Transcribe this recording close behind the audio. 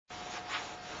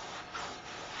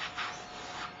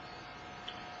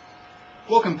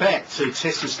Welcome back to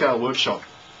Testor ScaleWorkshop.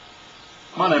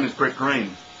 My name is Brett Green.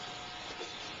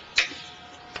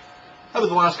 Over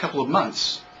the last couple of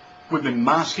months, we've been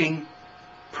masking,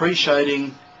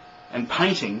 pre-shading and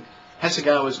painting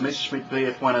Hasegawa's Messerschmitt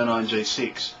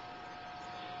BF109G6.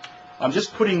 I'm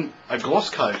just putting a gloss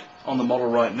coat on the model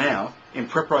right now in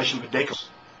preparation for decals.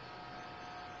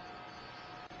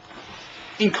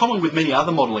 In common with many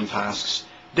other modelling tasks,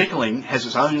 decaling has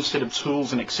its own set of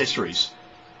tools and accessories.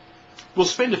 We'll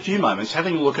spend a few moments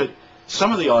having a look at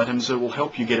some of the items that will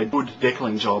help you get a good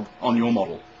decaling job on your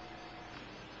model.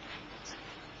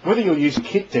 Whether you're using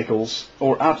kit decals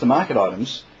or aftermarket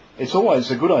items, it's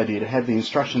always a good idea to have the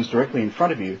instructions directly in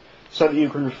front of you so that you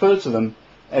can refer to them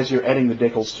as you're adding the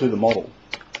decals to the model.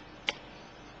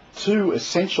 Two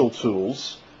essential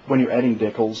tools when you're adding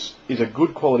decals is a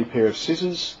good quality pair of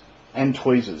scissors and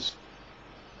tweezers.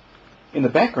 In the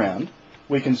background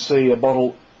we can see a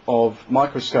bottle of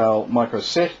microscale,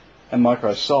 microset and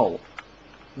microsol.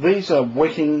 These are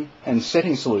wetting and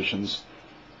setting solutions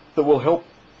that will help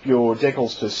your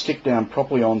decals to stick down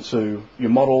properly onto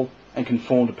your model and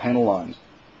conform to panel lines.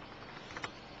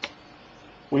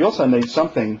 We also need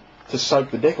something to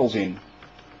soak the decals in.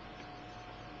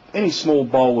 Any small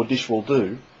bowl or dish will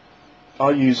do. I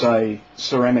use a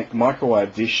ceramic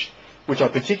microwave dish, which I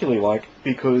particularly like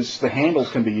because the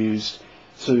handles can be used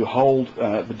to hold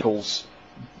the decals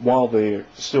while they're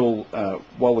still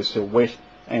wet,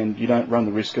 and you don't run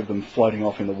the risk of them floating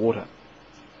off in the water.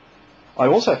 I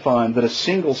also find that a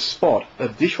single spot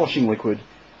of dishwashing liquid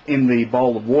in the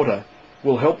bowl of water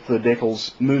will help the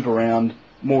decals move around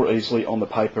more easily on the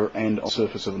paper and on the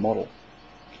surface of the model.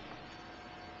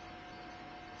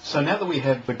 So now that we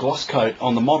have the gloss coat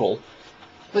on the model,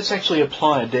 let's actually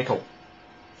apply a decal.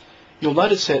 You'll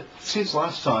notice that since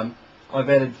last time I've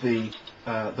added the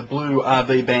blue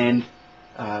RB band,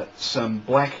 some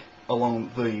black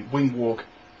along the wing walk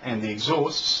and the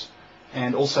exhausts,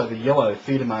 and also the yellow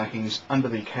feeder markings under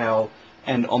the cowl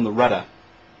and on the rudder.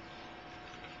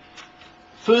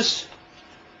 First,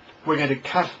 we're going to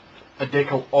cut a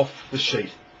decal off the sheet.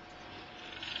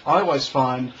 I always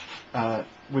find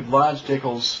with large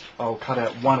decals I'll cut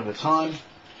out one at a time.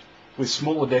 With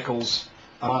smaller decals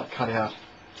I might cut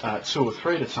out two or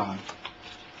three at a time.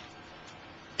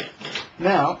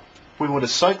 Now we want to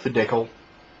soak the decal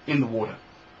in the water.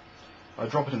 I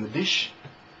drop it in the dish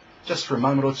just for a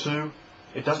moment or two.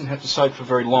 It doesn't have to soak for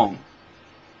very long.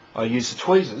 I use the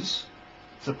tweezers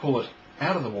to pull it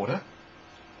out of the water,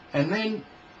 and then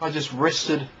I just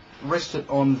rest it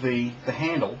on the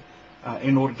handle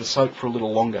in order to soak for a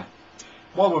little longer.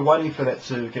 While we're waiting for that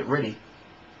to get ready,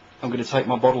 I'm going to take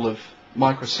my bottle of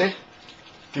microset,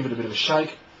 give it a bit of a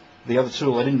shake. The other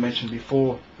tool I didn't mention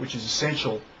before, which is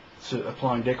essential to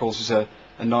applying decals, is a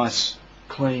nice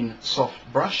clean soft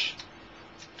brush.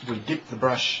 We dip the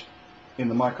brush in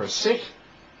the microset,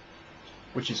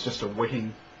 which is just a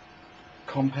wetting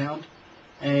compound,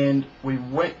 and we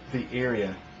wet the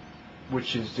area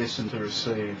which is destined to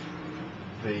receive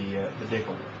the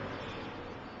decal.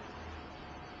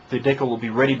 The decal will be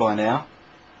ready by now.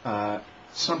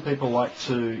 Some people like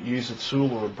to use a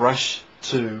tool or a brush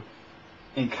to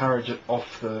encourage it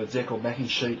off the decal backing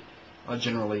sheet. I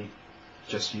generally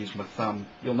just use my thumb.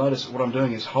 You'll notice that what I'm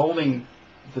doing is holding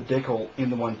the decal in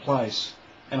the one place,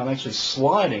 and I'm actually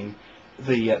sliding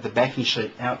the backing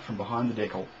sheet out from behind the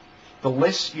decal. The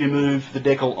less you move the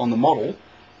decal on the model,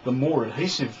 the more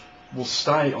adhesive will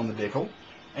stay on the decal,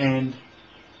 and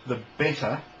the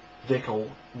better decal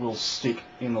will stick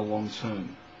in the long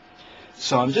term.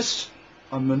 So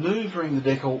I'm manoeuvring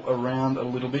the decal around a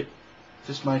little bit,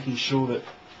 just making sure that,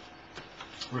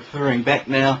 referring back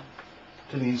now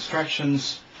to the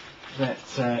instructions, that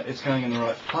it's going in the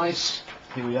right place.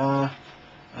 Here we are.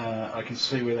 I can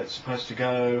see where that's supposed to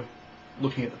go.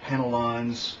 Looking at the panel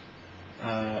lines,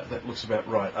 that looks about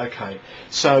right. Okay,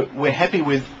 so we're happy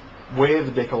with where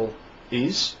the decal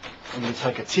is. I'm going to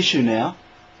take a tissue now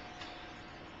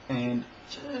and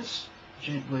just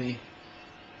gently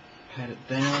pat it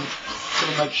down.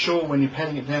 Got to make sure when you're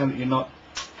patting it down that you're not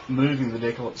moving the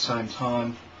decal at the same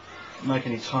time. Make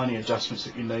any tiny adjustments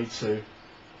that you need to.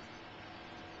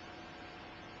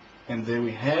 And there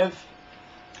we have,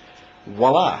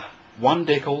 voila, one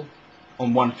decal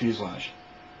on one fuselage.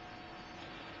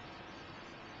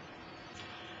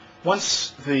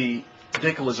 Once the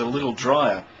decal is a little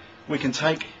drier, we can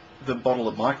take the bottle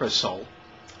of microsol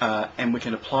and we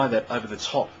can apply that over the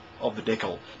top of the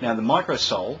decal. Now the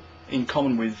microsol, in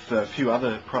common with a few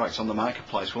other products on the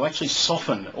marketplace, will actually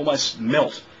soften, almost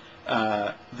melt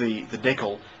the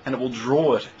decal, and it will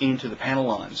draw it into the panel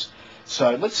lines.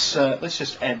 So let's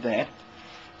just add that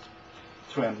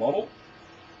to our model.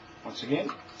 Once again,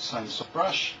 same soft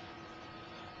brush,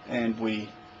 and we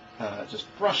just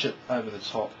brush it over the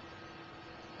top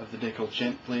of the decal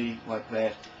gently like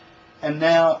that. And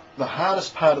now the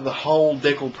hardest part of the whole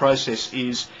decal process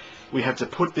is we have to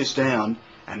put this down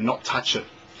and not touch it.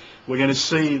 We're going to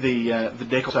see the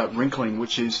decal start wrinkling,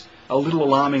 which is a little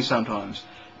alarming sometimes,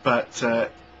 but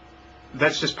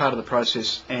that's just part of the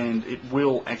process, and it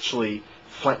will actually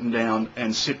flatten down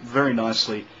and sit very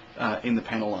nicely in the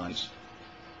panel lines.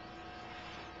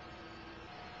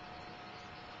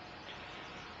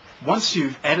 Once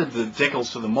you've added the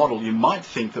decals to the model, you might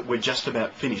think that we're just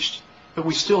about finished, but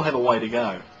we still have a way to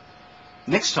go.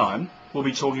 Next time, we'll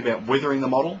be talking about weathering the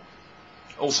model,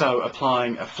 also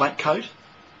applying a flat coat,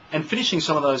 and finishing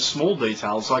some of those small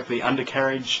details like the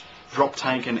undercarriage, drop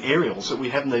tank and aerials that we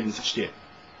haven't even touched yet.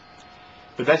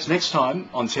 But that's next time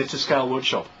on Testor Scale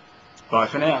Workshop. Bye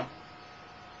for now.